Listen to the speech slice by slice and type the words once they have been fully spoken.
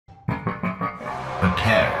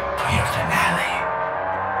Prepare for your finale.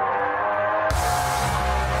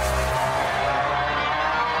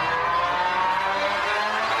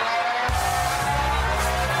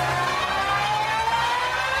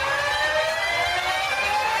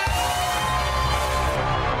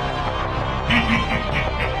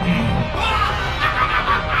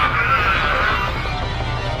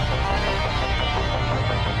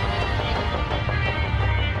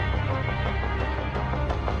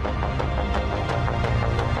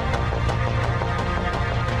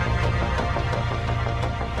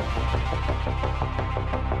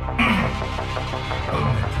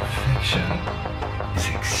 Only perfection is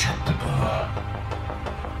acceptable.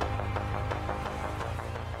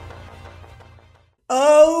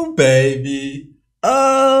 Oh baby,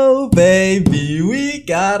 we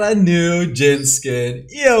got a new Jhin skin.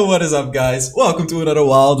 Yo, what is up guys? Welcome to another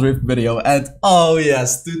Wild Rift video, and oh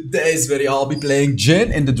yes, today's video I'll be playing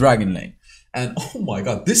Jhin in the Dragon Lane. And oh my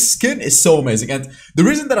god, this skin is so amazing. And the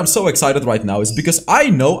reason that I'm so excited right now is because I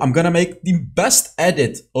know I'm gonna make the best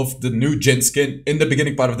edit of the new Jhin skin in the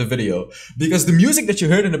beginning part of the video. Because the music that you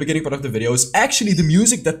heard in the beginning part of the video is actually the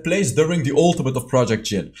music that plays during the ultimate of Project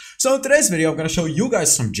Jhin. So in today's video, I'm gonna show you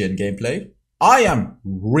guys some Jhin gameplay. I am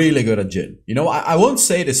really good at Jhin. You know, I won't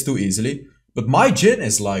say this too easily, but my Jhin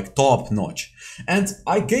is like top notch. And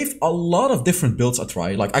I gave a lot of different builds a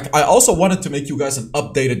try. Like I also wanted to make you guys an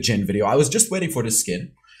updated Jhin video. I was just waiting for the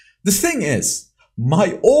skin. The thing is,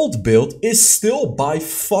 my old build is still by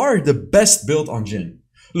far the best build on Jhin.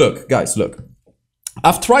 Look, guys, look.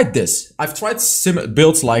 I've tried this. I've tried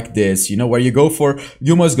builds like this, you know, where you go for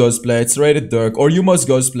You Must Ghostblade, Serrated Dirk, or You Must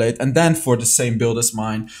Ghostblade, and then for the same build as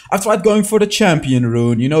mine. I've tried going for the Champion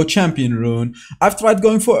Rune, you know, Champion Rune. I've tried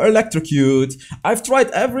going for Electrocute. I've tried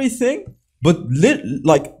everything, but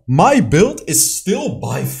like my build is still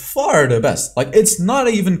by far the best. Like it's not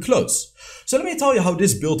even close. So let me tell you how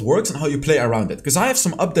this build works and how you play around it, because I have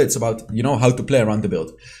some updates about, you know, how to play around the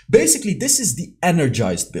build. Basically, this is the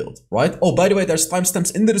energized build, right? Oh, by the way, there's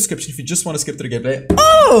timestamps in the description if you just want to skip to the gameplay.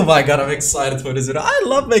 Oh my god, I'm excited for this video. I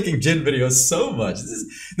love making Jhin videos so much.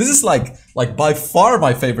 This is like by far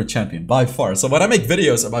my favorite champion, by far. So when I make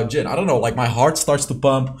videos about Jhin, I don't know, like my heart starts to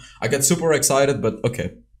pump. I get super excited, but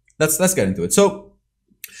okay, let's get into it. So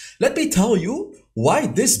let me tell you why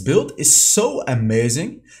this build is so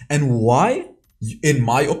amazing and why, in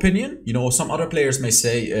my opinion, you know, some other players may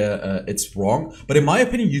say it's wrong, but in my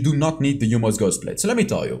opinion, you do not need the You Must Ghostblade. So let me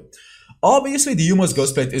tell you. Obviously, the You Must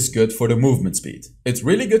Ghostblade is good for the movement speed. It's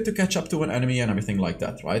really good to catch up to an enemy and everything like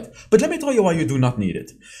that, right? But let me tell you why you do not need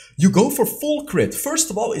it. You go for full crit.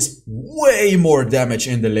 First of all, is way more damage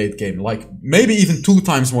in the late game. Like, maybe even 2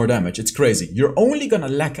 times more damage. It's crazy. You're only gonna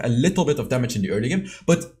lack a little bit of damage in the early game,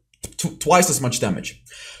 but twice as much damage.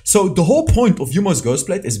 So the whole point of You Must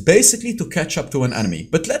Ghostblade is basically to catch up to an enemy.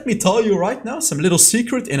 But let me tell you right now some little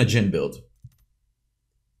secret in a Jhin build.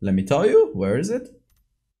 Let me tell you, where is it?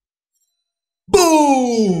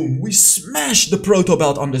 Boom! We smashed the Proto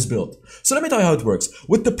Belt on this build. So let me tell you how it works.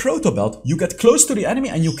 With the Proto Belt, you get close to the enemy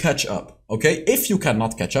and you catch up. Okay? If you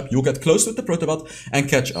cannot catch up, you get close with the Proto Belt and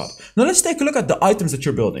catch up. Now let's take a look at the items that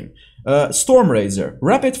you're building. Storm Razor,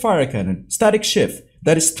 Rapid Fire Cannon, Static Shift.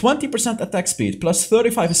 That is 20% attack speed, plus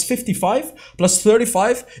 35 is 55, plus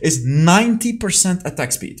 35 is 90%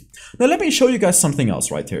 attack speed. Now let me show you guys something else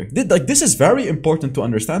right here. This is very important to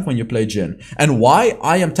understand when you play Jhin, and why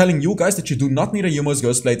I am telling you guys that you do not need a You Must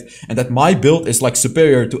Ghostblade and that my build is like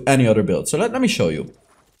superior to any other build. So let me show you.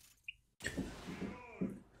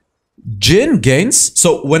 Jhin gains,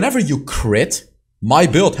 so whenever you crit, my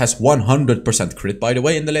build has 100% crit by the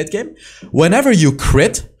way in the late game. Whenever you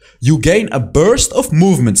crit, you gain a burst of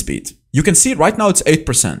movement speed. You can see right now it's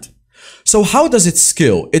 8%. So how does it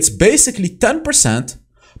scale? It's basically 10%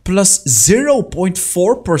 plus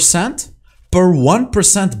 0.4% per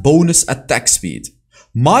 1% bonus attack speed.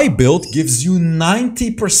 My build gives you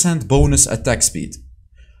 90% bonus attack speed.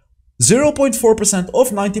 0.4%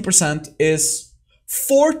 of 90% is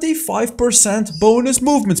 45% bonus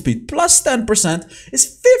movement speed, plus 10%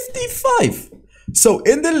 is 55. So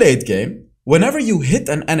in the late game, whenever you hit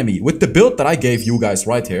an enemy with the build that I gave you guys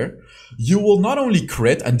right here, you will not only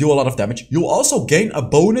crit and do a lot of damage, you'll also gain a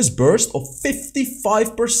bonus burst of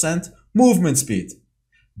 55% movement speed.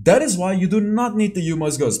 That is why you do not need the You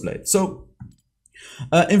Must Ghostblade. So,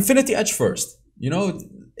 Infinity Edge first. You know,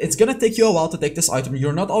 it's gonna take you a while to take this item.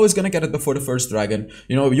 You're not always gonna get it before the first dragon.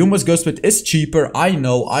 You know, You Must Ghostblade is cheaper. I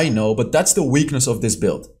know, but that's the weakness of this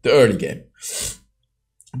build, the early game.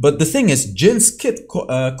 But the thing is, Jin's kit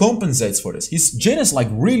compensates for this. Jhin is like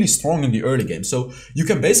really strong in the early game. So you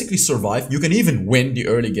can basically survive. You can even win the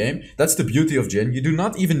early game. That's the beauty of Jhin. You do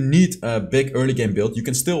not even need a big early game build. You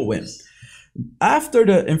can still win. After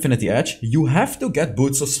the Infinity Edge, you have to get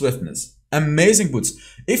Boots of Swiftness. Amazing boots.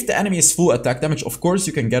 If the enemy is full attack damage, of course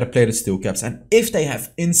you can get a plated steel caps. And if they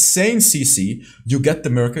have insane CC, you get the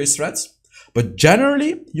Mercury threats. But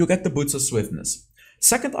generally, you get the Boots of Swiftness.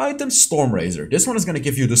 Second item, Storm Razor. This one is going to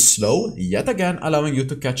give you the slow, yet again allowing you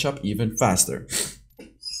to catch up even faster.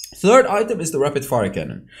 Third item is the Rapid Fire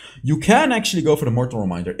Cannon. You can actually go for the Mortal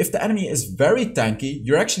Reminder. If the enemy is very tanky,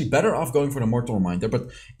 you're actually better off going for the Mortal Reminder.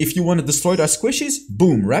 But if you want to destroy their squishies,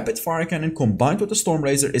 boom, Rapid Fire Cannon combined with the Storm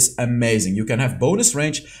Razor is amazing. You can have bonus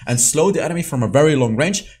range and slow the enemy from a very long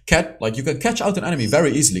range. You can catch out an enemy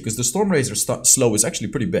very easily because the Storm Razor slow is actually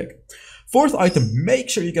pretty big. Fourth item, make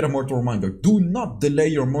sure you get a Mortal Reminder. Do not delay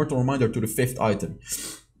your Mortal Reminder to the fifth item.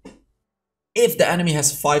 If the enemy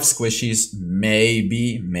has 5 squishies,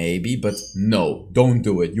 maybe, but no, don't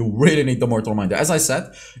do it. You really need the Mortal Reminder. As I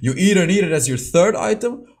said, you either need it as your third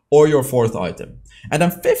item or your fourth item. And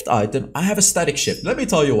then fifth item, I have a static shift. Let me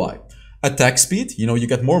tell you why. Attack speed, you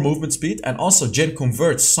get more movement speed, and also Jhin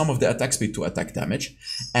converts some of the attack speed to attack damage,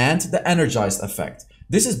 and the energized effect.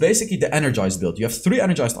 This is basically the energized build. You have 3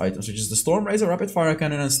 energized items, which is the Storm Razor, Rapid Fire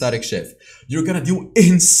Cannon, and Static Shift. You're gonna do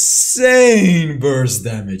insane burst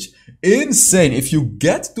damage. Insane. If you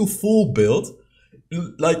get to full build,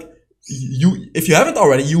 if you haven't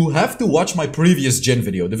already, you have to watch my previous Jhin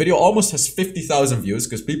video. The video almost has 50,000 views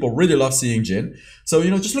because people really love seeing Jhin. So,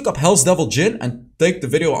 just look up HellsDevil Jhin and take the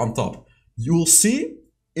video on top. You'll see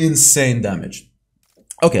insane damage.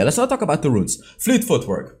 Okay, let's now talk about the runes. Fleet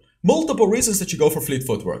Footwork. Multiple reasons that you go for Fleet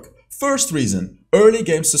Footwork. First reason, early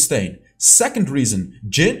game sustain. Second reason,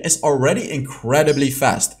 Jhin is already incredibly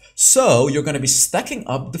fast. So you're going to be stacking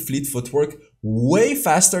up the Fleet Footwork way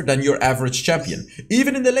faster than your average champion.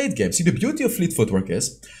 Even in the late game. See, the beauty of Fleet Footwork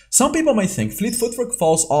is, some people might think Fleet Footwork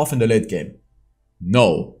falls off in the late game.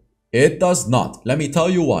 No, it does not. Let me tell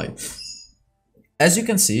you why. As you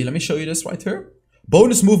can see, let me show you this right here.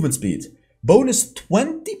 Bonus movement speed. Bonus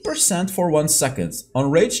 20% for 1 second. On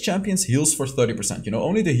ranged champions, heals for 30%.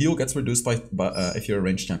 Only the heal gets reduced by if you're a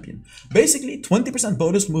ranged champion. Basically, 20%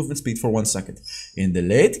 bonus movement speed for 1 second. In the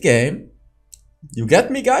late game, you get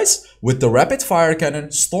me, guys? With the Rapid Fire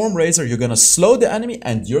Cannon, Storm Razor, you're gonna slow the enemy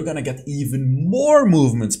and you're gonna get even more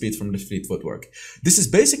movement speed from the Fleet Footwork. This is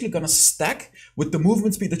basically gonna stack with the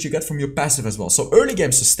movement speed that you get from your passive as well. So early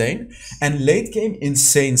game sustain and late game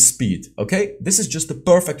insane speed, okay? This is just the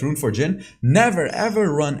perfect rune for Jhin. Never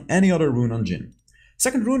ever run any other rune on Jhin.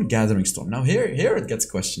 Second rune, Gathering Storm. Now here it gets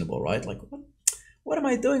questionable, right? Like, what am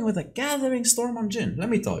I doing with a Gathering Storm on Jhin? Let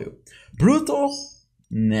me tell you. Brutal.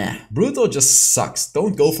 Nah, Brutal just sucks.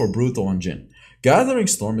 Don't go for Brutal on Jhin. Gathering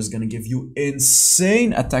Storm is going to give you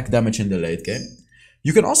insane attack damage in the late game.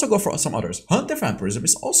 You can also go for some others. Hunter Vampirism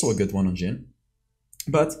is also a good one on Jhin.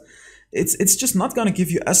 But it's just not going to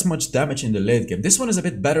give you as much damage in the late game. This one is a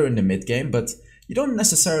bit better in the mid game, but you don't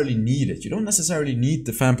necessarily need it. You don't necessarily need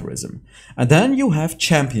the Vampirism. And then you have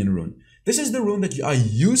Champion Rune. This is the rune that I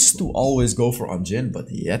used to always go for on Jhin, but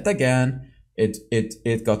yet again,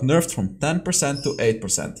 it got nerfed from 10% to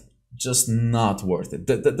 8%. Just not worth it.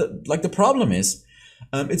 The problem is,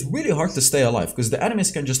 it's really hard to stay alive because the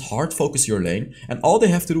enemies can just hard focus your lane and all they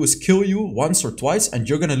have to do is kill you once or twice and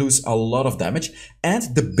you're gonna lose a lot of damage. And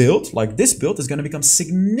the build, like this build, is gonna become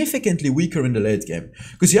significantly weaker in the late game.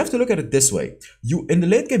 Because you have to look at it this way. In the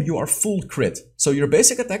late game, you are full crit. So your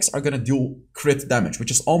basic attacks are gonna do crit damage,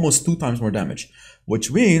 which is almost 2 times more damage.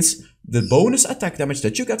 Which means the bonus attack damage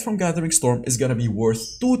that you get from Gathering Storm is gonna be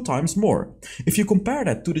worth 2 times more. If you compare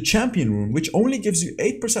that to the Champion rune, which only gives you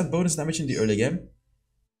 8% bonus damage in the early game,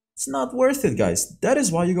 it's not worth it, guys. That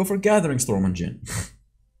is why you go for Gathering Storm on Jhin.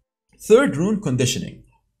 Third rune, Conditioning,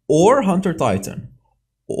 or Hunter Titan,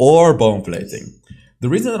 or Bone Plating. The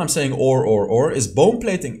reason that I'm saying or is Bone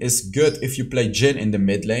Plating is good if you play Jhin in the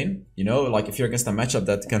mid lane. Like if you're against a matchup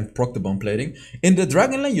that can proc the Bone Plating. In the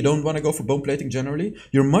Dragon lane, you don't want to go for Bone Plating generally.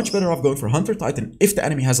 You're much better off going for Hunter Titan if the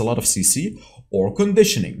enemy has a lot of CC, or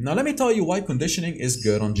Conditioning. Now let me tell you why Conditioning is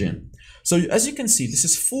good on Jhin. So as you can see, this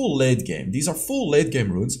is full late game. These are full late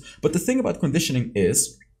game runes. But the thing about Conditioning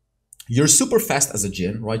is, You're super fast as a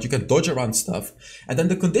Jhin, right? You can dodge around stuff. And then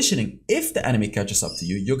the conditioning, if the enemy catches up to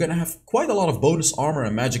you, you're gonna have quite a lot of bonus armor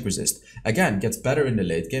and magic resist. Again, gets better in the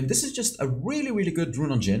late game. This is just a really good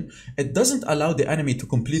rune on Jhin. It doesn't allow the enemy to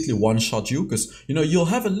completely one-shot you, because, you know,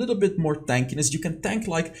 you'll have a little bit more tankiness. You can tank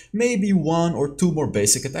like maybe 1 or 2 more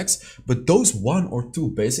basic attacks, but those 1 or 2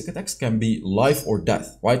 basic attacks can be life or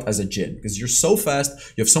death, right? As a Jhin, because you're so fast,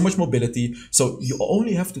 you have so much mobility, so you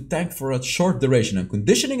only have to tank for a short duration, and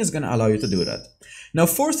conditioning is gonna allow you to do that. Now,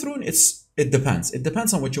 4th rune, it depends. It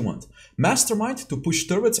depends on what you want. Mastermind to push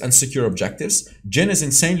turrets and secure objectives. Jhin is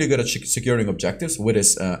insanely good at securing objectives with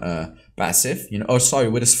his passive, you know, oh sorry,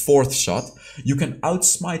 with his 4th shot. You can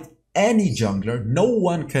outsmite any jungler. No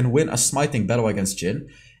one can win a smiting battle against Jhin.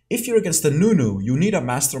 If you're against a Nunu, you need a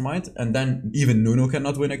Mastermind, and then even Nunu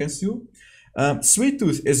cannot win against you. Sweet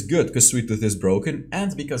Tooth is good because Sweet Tooth is broken,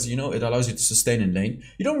 and because, you know, it allows you to sustain in lane.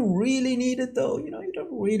 You don't really need it though, you know, you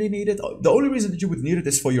don't really need it. The only reason that you would need it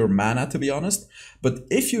is for your mana, to be honest. But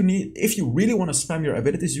if you really want to spam your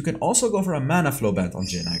abilities, you can also go for a mana flow band on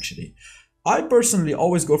Jhin, actually. I personally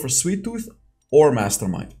always go for Sweet Tooth or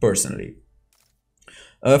Mastermind, personally.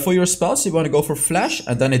 For your spells, you want to go for Flash,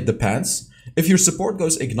 and then it depends. If your support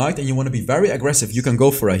goes Ignite and you want to be very aggressive, you can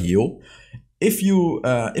go for a heal. If you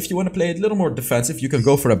want to play it a little more defensive, you can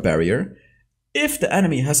go for a barrier. If the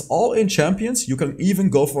enemy has all-in champions, you can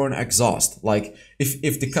even go for an exhaust. Like,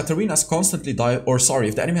 if the Katarinas constantly die, or sorry,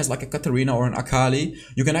 if the enemy has like a Katarina or an Akali,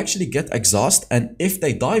 you can actually get exhaust, and if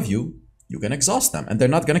they dive you, you can exhaust them, and they're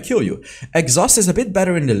not gonna kill you. Exhaust is a bit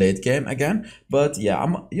better in the late game, again, but yeah,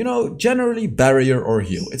 you know, generally barrier or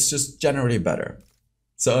heal. It's just generally better.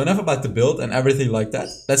 So enough about the build and everything like that.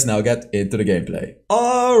 Let's now get into the gameplay.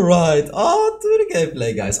 Alright, on to the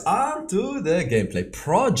gameplay, guys. On to the gameplay.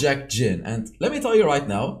 Project Jhin. And let me tell you right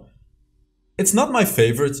now, it's not my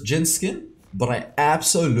favorite Jhin skin, but I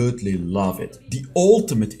absolutely love it. The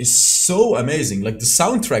ultimate is so amazing. Like the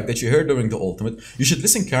soundtrack that you hear during the ultimate, you should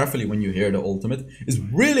listen carefully when you hear the ultimate, is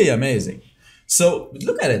really amazing. So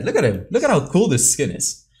look at it, look at it. Look at how cool this skin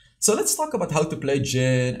is. So let's talk about how to play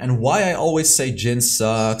Jhin and why I always say Jhin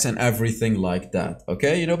sucks and everything like that,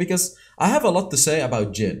 okay? You know, because I have a lot to say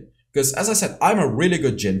about Jhin. Because as I said, I'm a really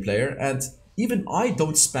good Jhin player, and even I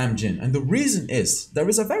don't spam Jhin. And the reason is, there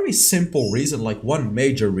is a very simple reason, like one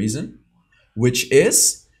major reason, which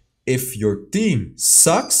is, if your team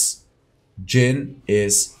sucks, Jhin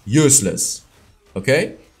is useless,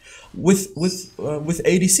 okay? With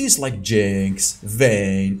ADCs like Jinx,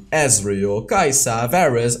 Vayne, Ezreal, Kai'Sa,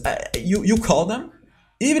 Varus, you call them,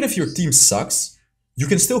 even if your team sucks, you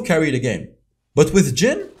can still carry the game. But with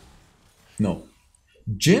Jhin, no.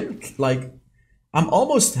 Jhin, like, I'm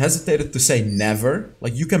almost hesitated to say never.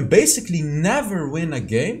 Like, you can basically never win a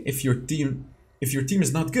game if your team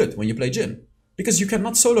is not good when you play Jhin, because you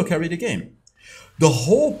cannot solo carry the game. The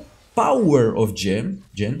whole power of Jhin,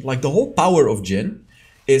 like the whole power of Jhin,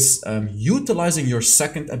 is utilizing your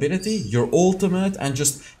second ability, your ultimate, and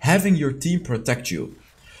just having your team protect you.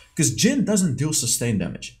 Because Jhin doesn't deal sustained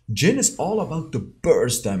damage. Jhin is all about the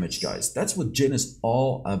burst damage, guys. That's what Jhin is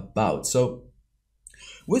all about. So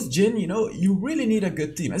with Jhin, you know, you really need a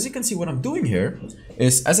good team. As you can see, what I'm doing here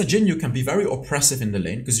is, as a Jhin, you can be very oppressive in the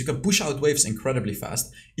lane because you can push out waves incredibly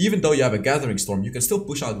fast. Even though you have a Gathering Storm, you can still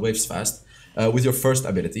push out waves fast. With your first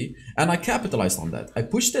ability, and I capitalized on that. I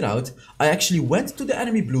pushed it out, I actually went to the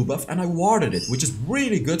enemy blue buff and I warded it, which is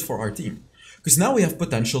really good for our team. Because now we have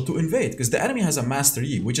potential to invade, because the enemy has a Master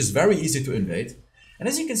Yi, which is very easy to invade. And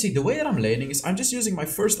as you can see, the way that I'm laning is I'm just using my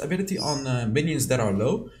first ability on minions that are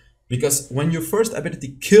low, because when your first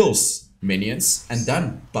ability kills minions and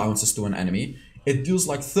then bounces to an enemy, it deals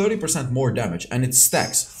like 30% more damage, and it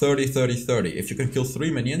stacks 30, 30, 30. If you can kill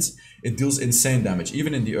 3 minions, it deals insane damage,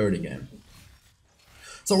 even in the early game.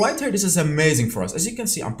 So right here, this is amazing for us. As you can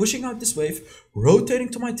see, I'm pushing out this wave, rotating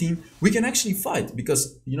to my team. We can actually fight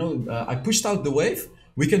because, you know, I pushed out the wave.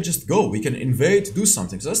 We can just go. We can invade, do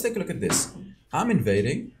something. So let's take a look at this. I'm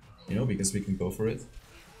invading, you know, because we can go for it.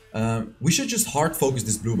 We should just hard focus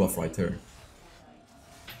this blue buff right here.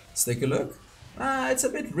 Let's take a look. It's a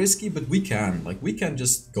bit risky, but we can. Like, we can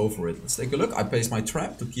just go for it. Let's take a look. I place my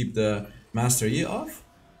trap to keep the Master Yi off.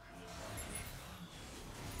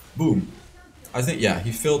 Boom. I think, yeah,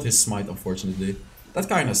 he failed his smite, unfortunately. That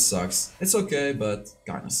kind of sucks. It's okay, but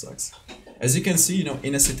kind of sucks. As you can see, you know,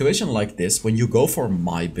 in a situation like this, when you go for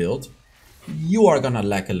my build, you are gonna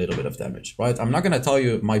lack a little bit of damage, right? I'm not gonna tell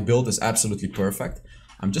you my build is absolutely perfect.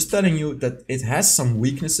 I'm just telling you that it has some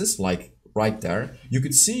weaknesses, like right there. You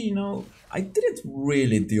could see, you know, I didn't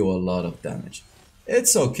really deal a lot of damage.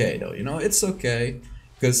 It's okay, though, you know, it's okay.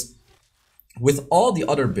 Because With all the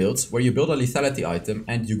other builds, where you build a lethality item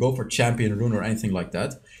and you go for champion rune or anything like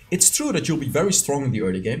that, it's true that you'll be very strong in the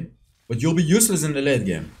early game, but you'll be useless in the late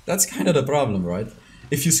game. That's kind of the problem, right?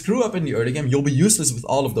 If you screw up in the early game, you'll be useless with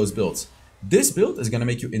all of those builds. This build is gonna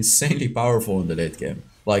make you insanely powerful in the late game.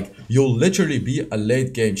 Like, you'll literally be a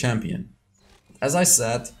late game champion. As I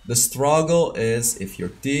said, the struggle is if your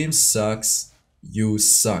team sucks, you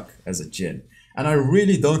suck as a Jhin. And I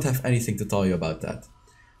really don't have anything to tell you about that.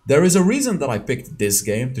 There is a reason that I picked this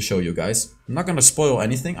game to show you guys. I'm not gonna spoil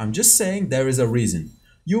anything, I'm just saying there is a reason.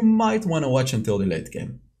 You might wanna watch until the late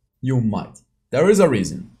game. You might. There is a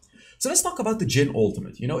reason. So let's talk about the Jhin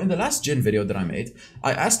ultimate. You know, in the last Jhin video that I made,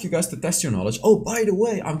 I asked you guys to test your knowledge. Oh, by the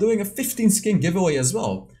way, I'm doing a 15 skin giveaway as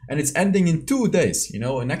well. And it's ending in 2 days. You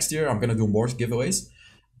know, and next year I'm gonna do more giveaways.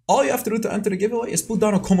 All you have to do to enter the giveaway is put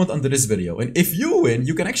down a comment under this video. And if you win,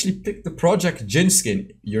 you can actually pick the Project Jhin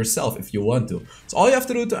skin yourself if you want to. So all you have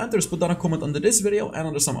to do to enter is put down a comment under this video and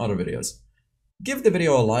under some other videos. Give the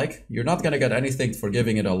video a like. You're not gonna get anything for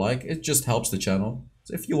giving it a like. It just helps the channel.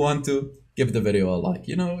 So if you want to, give the video a like.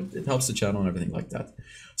 You know, it helps the channel and everything like that.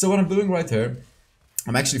 So what I'm doing right here,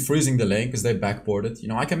 I'm actually freezing the lane because they backported. You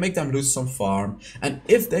know, I can make them lose some farm. And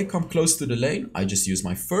if they come close to the lane, I just use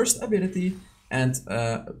my first ability and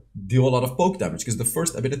deal a lot of poke damage, because the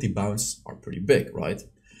first ability bounce are pretty big, right?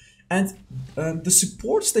 And the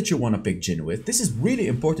supports that you want to pick Jhin with, this is really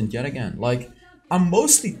important yet again. Like, I'm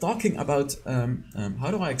mostly talking about, how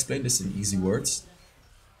do I explain this in easy words?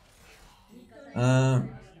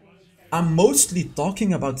 I'm mostly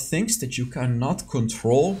talking about things that you cannot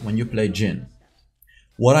control when you play Jhin.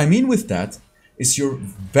 What I mean with that is you're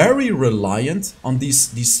very reliant on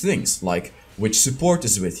these things, like which support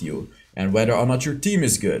is with you, and whether or not your team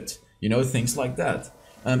is good, you know, things like that.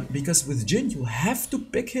 Because with Jhin, you have to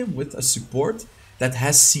pick him with a support that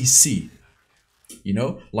has CC. You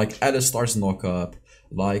know, like Alistar's knockup,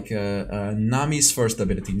 like Nami's first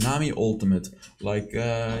ability, Nami ultimate, like,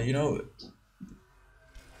 you know...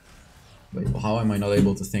 Wait, how am I not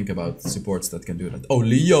able to think about supports that can do that? Oh,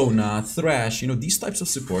 Leona, Thresh, you know, these types of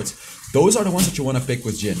supports, those are the ones that you want to pick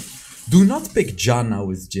with Jhin. Do not pick Janna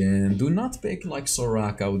with Jhin, do not pick like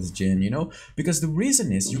Soraka with Jhin, you know, because the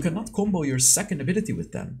reason is you cannot combo your second ability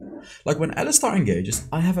with them. Like when Alistar engages,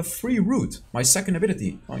 I have a free route, my second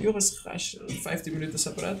ability. Oh, Joris, 15 minuten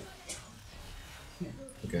separate.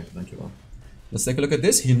 Okay, thank you all. Let's take a look at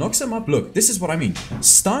this. He knocks him up. Look, this is what I mean.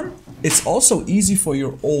 Stun, it's also easy for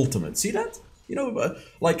your ultimate. See that? You know,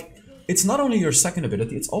 like, it's not only your second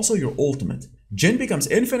ability, it's also your ultimate. Jhin becomes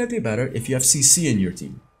infinitely better if you have CC in your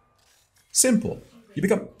team. Simple. You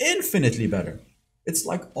become infinitely better. It's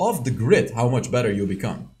like off the grid how much better you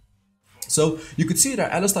become. So you could see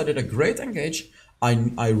that Alistar did a great engage.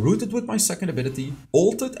 I rooted with my second ability,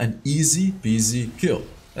 ulted, and easy peasy kill.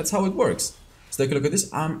 That's how it works. Let's take a look at this.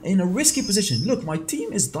 I'm in a risky position. Look, my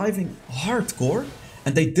team is diving hardcore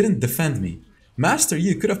and they didn't defend me. Master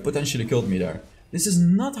Yi could have potentially killed me there. This is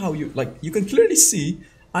not how you, like, you can clearly see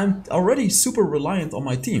I'm already super reliant on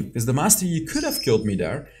my team, because the Master Yi could have killed me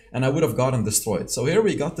there and I would have gotten destroyed. So here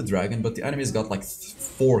we got the dragon, but the enemies got like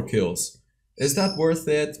 4 kills. Is that worth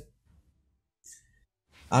it?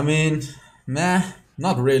 I mean, nah,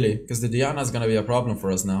 not really, because the Diana is gonna be a problem for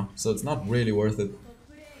us now, so it's not really worth it.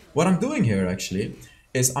 What I'm doing here actually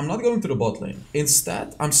is I'm not going to the bot lane.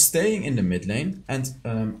 Instead, I'm staying in the mid lane and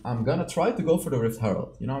I'm gonna try to go for the Rift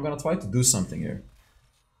Herald. You know, I'm gonna try to do something here.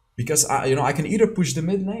 Because, you know, I can either push the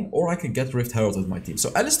mid lane or I can get Rift Herald with my team. So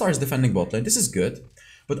Alistar is defending bot lane, this is good.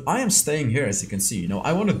 But I am staying here, as you can see, you know,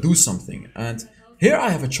 I want to do something. And here I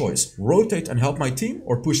have a choice, rotate and help my team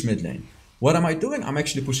or push mid lane. What am I doing? I'm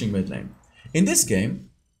actually pushing mid lane. In this game,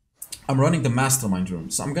 I'm running the Mastermind room.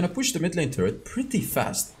 So I'm gonna push the mid lane turret pretty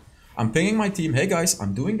fast. I'm pinging my team, hey guys,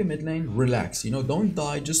 I'm doing the mid lane, relax, you know, don't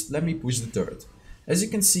die, just let me push the turret. As you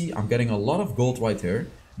can see, I'm getting a lot of gold right here.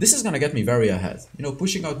 This is gonna get me very ahead. You know,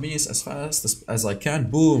 pushing out minions as fast as I can.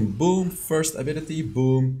 Boom, boom, first ability,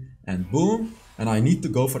 boom, and boom. And I need to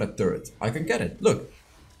go for that turret. I can get it, look.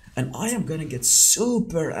 And I am gonna get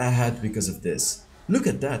super ahead because of this. Look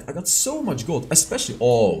at that, I got so much gold, especially,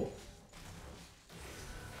 oh.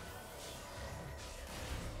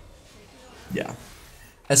 Yeah.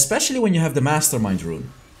 Especially when you have the Mastermind rune.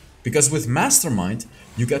 Because with Mastermind,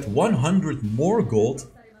 you get 100 more gold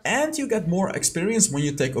and you get more experience when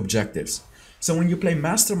you take objectives. So when you play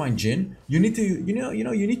Mastermind Jhin, you need to,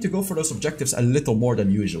 you need to go for those objectives a little more than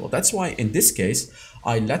usual. That's why in this case,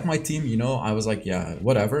 I let my team, you know, I was like, yeah,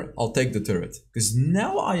 whatever, I'll take the turret. Because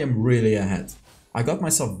now I am really ahead. I got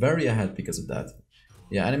myself very ahead because of that.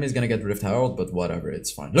 Yeah, enemy is gonna get Rift Herald, but whatever,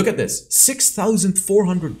 it's fine. Look at this,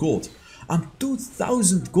 6,400 gold. I'm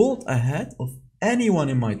 2,000 gold ahead of anyone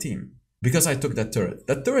in my team because I took that turret.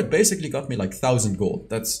 That turret basically got me like 1,000 gold.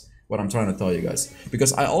 That's what I'm trying to tell you guys.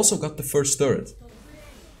 Because I also got the first turret.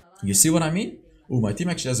 You see what I mean? Ooh, my team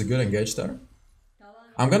actually has a good engage there.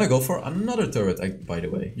 I'm gonna go for another turret, by the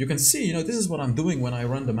way. You can see, you know, this is what I'm doing when I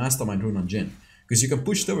run the Mastermind rune on Jhin. Because you can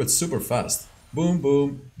push turrets super fast. Boom,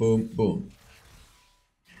 boom, boom, boom.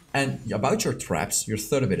 And about your traps, your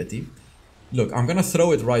third ability, look, I'm gonna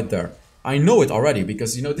throw it right there. I know it already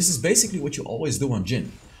because, you know, this is basically what you always do on Jhin.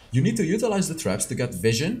 You need to utilize the traps to get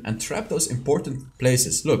vision and trap those important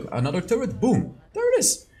places. Look, another turret, boom, there it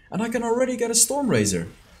is. And I can already get a Storm Razor.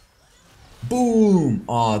 Boom!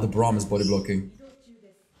 Ah, the Braum is body blocking.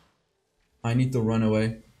 I need to run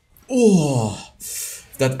away. Oh, if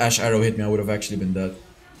that Ashe arrow hit me, I would have actually been dead.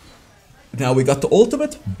 Now we got the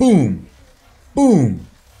ultimate. Boom! Boom!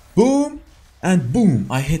 Boom! And boom!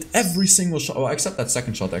 I hit every single shot. Oh, except that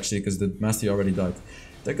second shot actually, because the Mastery already died.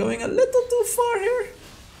 They're going a little too far here.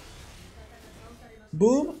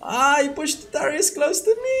 Boom! Ah, he pushed Darius close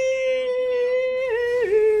to me!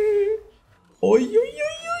 Oi, oi,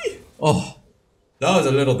 oi, oi! Oh, that was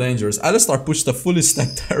a little dangerous. Alistar pushed the fully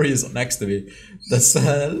stacked Darius next to me. That's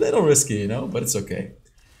a little risky, you know, but it's okay.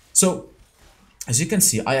 So, as you can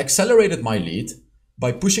see, I accelerated my lead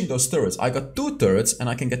by pushing those turrets. I got 2 turrets and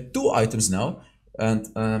I can get 2 items now. And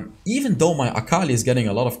even though my Akali is getting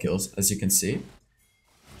a lot of kills, as you can see,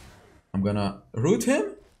 I'm gonna root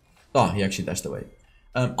him. Oh, he actually dashed away.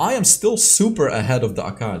 I am still super ahead of the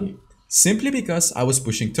Akali, simply because I was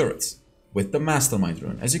pushing turrets with the Mastermind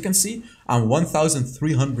rune. As you can see, I'm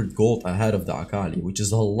 1,300 gold ahead of the Akali, which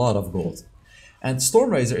is a lot of gold. And Storm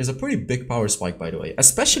Razor is a pretty big power spike, by the way,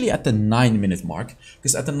 especially at the 9-minute mark,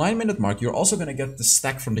 because at the 9-minute mark, you're also going to get the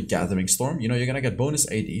stack from the Gathering Storm. You know, you're going to get bonus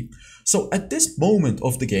AD. So at this moment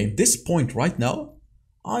of the game, this point right now,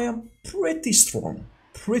 I am pretty strong.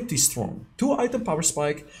 Pretty strong. 2-item power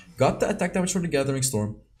spike, got the attack damage from the Gathering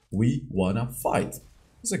Storm. We wanna fight.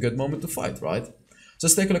 It's a good moment to fight, right? So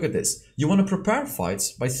let's take a look at this. You wanna prepare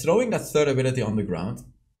fights by throwing that third ability on the ground.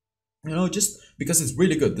 You know, just because it's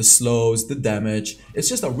really good. The slows, the damage. It's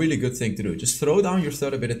just a really good thing to do. Just throw down your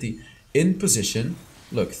third ability in position.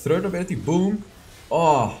 Look, third ability, boom.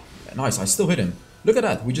 Oh, nice. I still hit him. Look at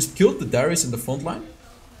that. We just killed the Darius in the front line.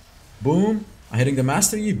 Boom. I'm hitting the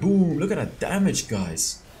Master Yi. Boom. Look at that damage,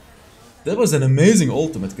 guys. That was an amazing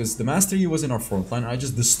ultimate because the Master Yi was in our front line. I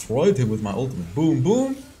just destroyed him with my ultimate. Boom,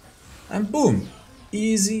 boom. And boom.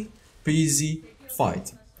 Easy peasy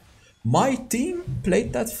fight. My team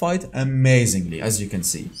played that fight amazingly, as you can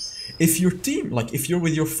see. If your team, like if you're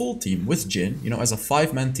with your full team, with Jhin, you know, as a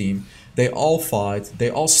 5-man team, they all fight, they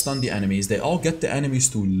all stun the enemies, they all get the enemies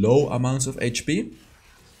to low amounts of HP.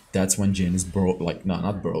 That's when Jhin is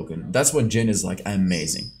not broken. That's when Jhin is like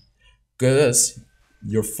amazing. Because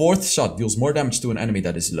your 4th shot deals more damage to an enemy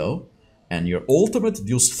that is low. And your ultimate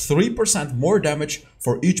deals 3% more damage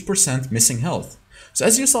for each % missing health. So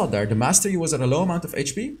as you saw there, the Master Yi was at a low amount of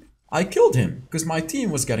HP. I killed him because my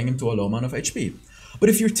team was getting him to a low amount of HP. But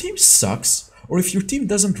if your team sucks, or if your team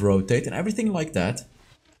doesn't rotate and everything like that,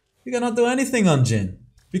 you cannot do anything on Jhin.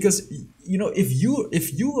 Because, you know, if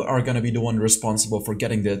you are gonna be the one responsible for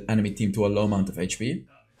getting the enemy team to a low amount of HP,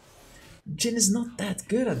 Jhin is not that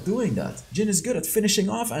good at doing that. Jhin is good at finishing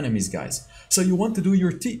off enemies, guys. So you want to do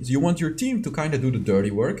your team. You want your team to kind of do the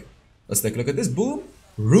dirty work. Let's take a look at this. Boom,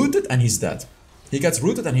 rooted, and he's dead. He gets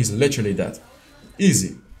rooted, and he's literally dead.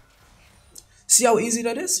 Easy. See how easy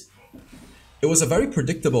that is? It was a very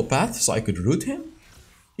predictable path, so I could root him.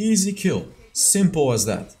 Easy kill. Simple as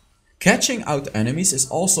that. Catching out enemies is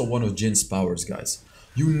also one of Jhin's powers, guys.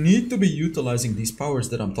 You need to be utilizing these powers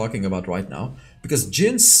that I'm talking about right now, because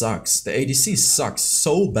Jhin sucks. The ADC sucks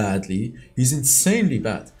so badly. He's insanely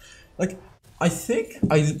bad. Like, I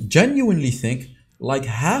genuinely think, like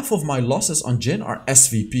half of my losses on Jhin are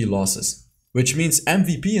SVP losses, which means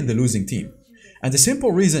MVP in the losing team. And the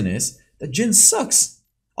simple reason is that Jhin sucks.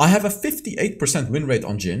 I have a 58% win rate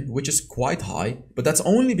on Jhin, which is quite high, but that's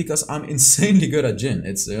only because I'm insanely good at Jhin.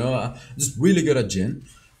 It's, you know, just really good at Jhin,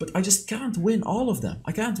 but I just can't win all of them.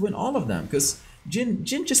 I can't win all of them because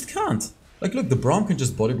Jhin just can't. Like, look, the Braum can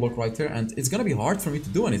just body block right there, and it's gonna be hard for me to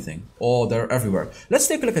do anything. Oh, they're everywhere. Let's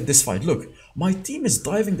take a look at this fight. Look, my team is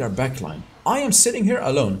diving their backline. I am sitting here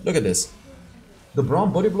alone. Look at this. The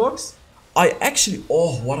Braum body blocks. I actually,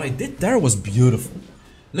 oh, what I did there was beautiful.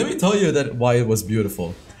 Let me tell you that why it was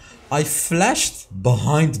beautiful. I flashed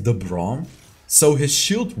behind the Braum so his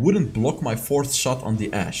shield wouldn't block my 4th shot on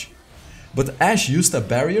the Ashe. But Ashe used a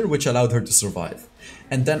barrier which allowed her to survive.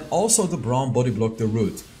 And then also the Braum body blocked the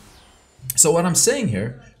root. So what I'm saying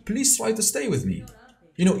here, please try to stay with me.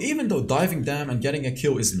 You know, even though diving them and getting a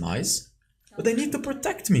kill is nice, but they need to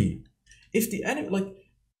protect me. If the enemy, like,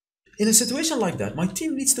 in a situation like that, my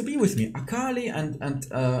team needs to be with me. Akali and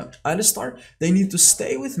Alistar, they need to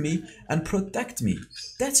stay with me and protect me.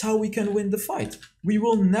 That's how we can win the fight. We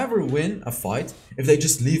will never win a fight if they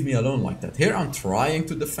just leave me alone like that. Here I'm trying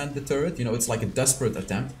to defend the turret, you know, it's like a desperate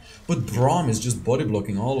attempt. But Braum is just body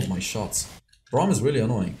blocking all of my shots. Braum is really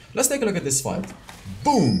annoying. Let's take a look at this fight.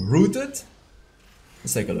 Boom, rooted.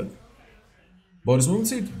 Let's take a look. Bonus movement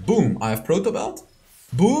speed, boom. I have Proto Belt.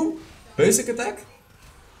 Boom, basic attack.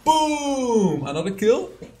 Boom! Another kill.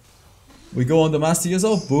 We go on the Master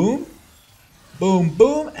Yasuo. Boom. Boom,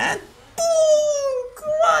 boom, and boom!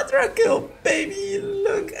 QUADRA kill, baby!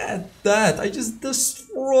 Look at that. I just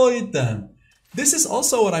destroyed them. This is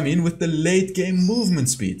also what I mean with the late game movement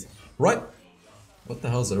speed. Right? What the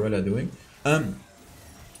hell is Aurelia doing?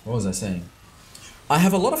 What was I saying? I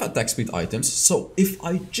have a lot of attack speed items, so if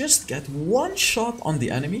I just get one shot on the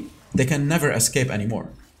enemy, they can never escape anymore.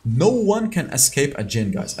 No one can escape a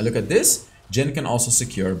Jhin, guys. I look at this. Jhin can also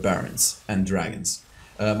secure Barons and Dragons.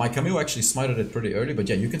 My Camille actually smited it pretty early, but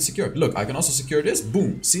yeah, you can secure it. Look, I can also secure this.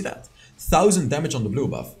 Boom, see that? 1000 damage on the blue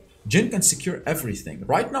buff. Jhin can secure everything.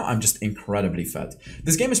 Right now, I'm just incredibly fed.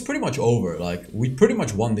 This game is pretty much over. Like, we pretty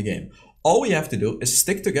much won the game. All we have to do is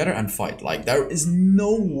stick together and fight. Like, there is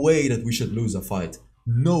no way that we should lose a fight.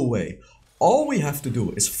 No way. All we have to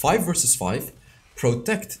do is 5 versus 5,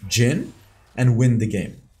 protect Jhin, and win the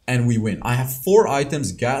game. And we win. I have 4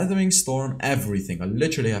 items, Gathering Storm, everything. I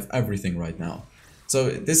literally have everything right now.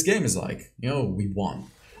 So this game is like, you know, we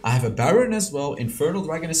won. I have a Baron as well. Infernal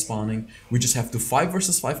Dragon is spawning. We just have to 5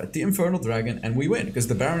 versus 5 at the Infernal Dragon and we win. Because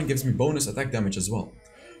the Baron gives me bonus attack damage as well.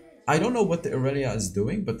 I don't know what the Aurelia is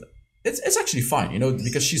doing, but it's actually fine, you know,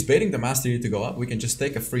 because she's baiting the Master Yi to go up. We can just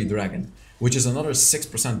take a free Dragon, which is another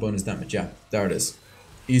 6% bonus damage. Yeah, there it is.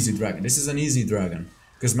 Easy Dragon. This is an easy Dragon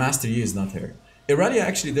because Master Yi is not here. Aurelia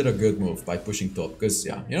actually did a good move by pushing top because,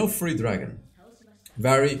 yeah, you know, free Dragon.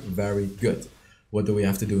 Very, very good. What do we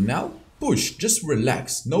have to do now? Push. Just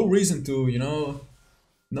relax. No reason to, you know,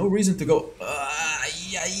 no reason to go,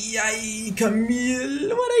 Camille,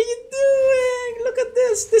 what are you doing? Look at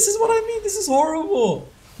this. This is what I mean. This is horrible.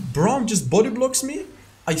 Braum just body blocks me.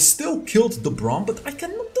 I still killed the Braum, but I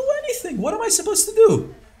cannot do anything. What am I supposed to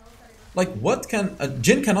do? Like, what can...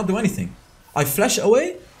 Jhin cannot do anything. I flash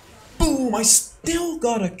away. Boom, I still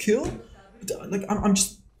got a kill. Like,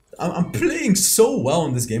 I'm playing so well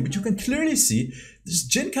in this game, but you can clearly see this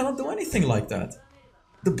Jhin cannot do anything like that.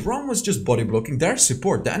 The Braum was just body blocking. Their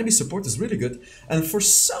support, the enemy support is really good. And for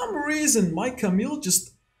some reason, my Camille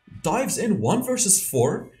just dives in 1 versus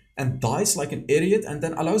 4 and dies like an idiot and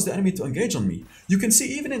then allows the enemy to engage on me. You can see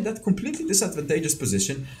even in that completely disadvantageous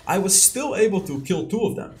position, I was still able to kill 2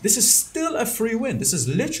 of them. This is still a free win. This is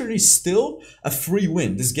literally still a free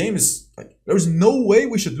win. This game is like, there's no way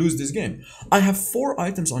we should lose this game. I have 4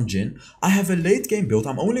 items on Jhin. I have a late game build.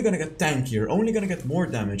 I'm only gonna get tankier, only gonna get more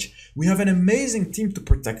damage. We have an amazing team to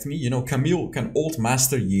protect me. You know, Camille can ult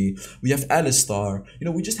Master Yi. We have Alistar. You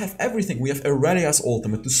know, we just have everything. We have Aurelia's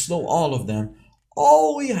ultimate to slow all of them.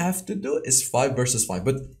 All we have to do is 5 versus 5.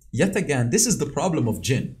 But yet again, this is the problem of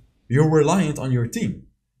Jhin. You're reliant on your team.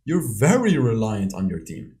 You're very reliant on your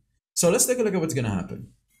team. So let's take a look at what's gonna happen.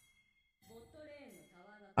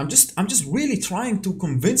 I'm just really trying to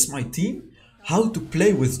convince my team how to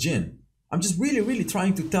play with Jhin. I'm just really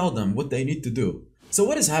trying to tell them what they need to do. So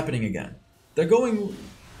what is happening again? They're going...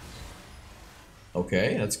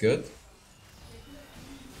 Okay, that's good.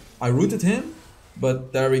 I rooted him,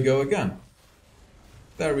 but there we go again.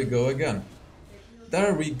 There we go again.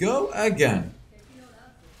 There we go again.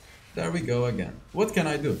 There we go again. What can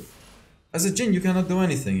I do? As a Jhin, you cannot do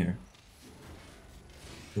anything here.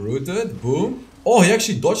 Rooted, boom. Oh, he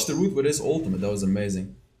actually dodged the root with his ultimate. That was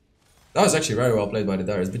amazing. That was actually very well played by the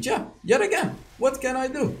Darius. But yeah, yet again, what can I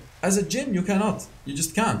do? As a Jhin, you cannot. You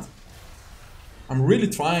just can't. I'm really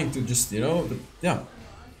trying to just, you know, but yeah.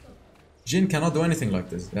 Jhin cannot do anything like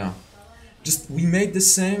this. Yeah. Just, we made the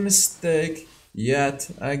same mistake yet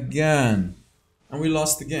again. And we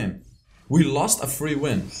lost the game. We lost a free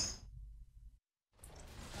win.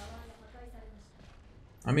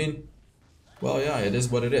 I mean, well, yeah, it is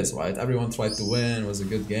what it is, right? Everyone tried to win, it was a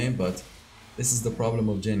good game, but this is the problem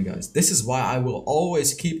of Jhin, guys. This is why I will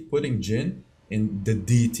always keep putting Jhin in the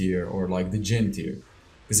D tier or like the Jhin tier.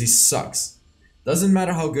 Because he sucks. Doesn't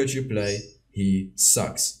matter how good you play, he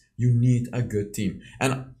sucks. You need a good team.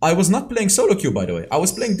 And I was not playing solo queue, by the way. I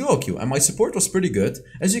was playing duo queue and my support was pretty good.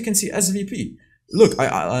 As you can see, SVP. Look,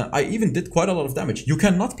 I even did quite a lot of damage. You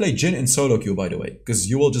cannot play Jhin in solo queue, by the way, because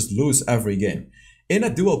you will just lose every game. In a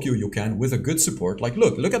duo queue, you can with a good support. Like,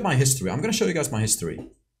 look at my history. I'm gonna show you guys my history.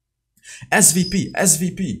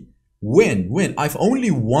 SVP, win. I've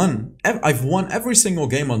won every single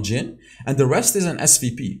game on Jhin, and the rest is an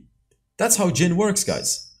SVP. That's how Jhin works,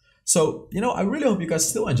 guys. So, I really hope you guys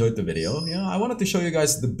still enjoyed the video. I wanted to show you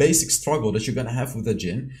guys the basic struggle that you're gonna have with the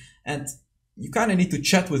Jhin, and you kind of need to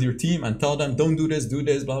chat with your team and tell them, don't do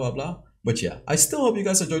this, blah, blah, blah. But yeah, I still hope you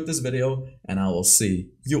guys enjoyed this video, and I will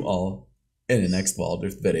see you all in the next Wild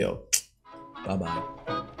Rift video.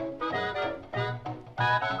 Bye-bye.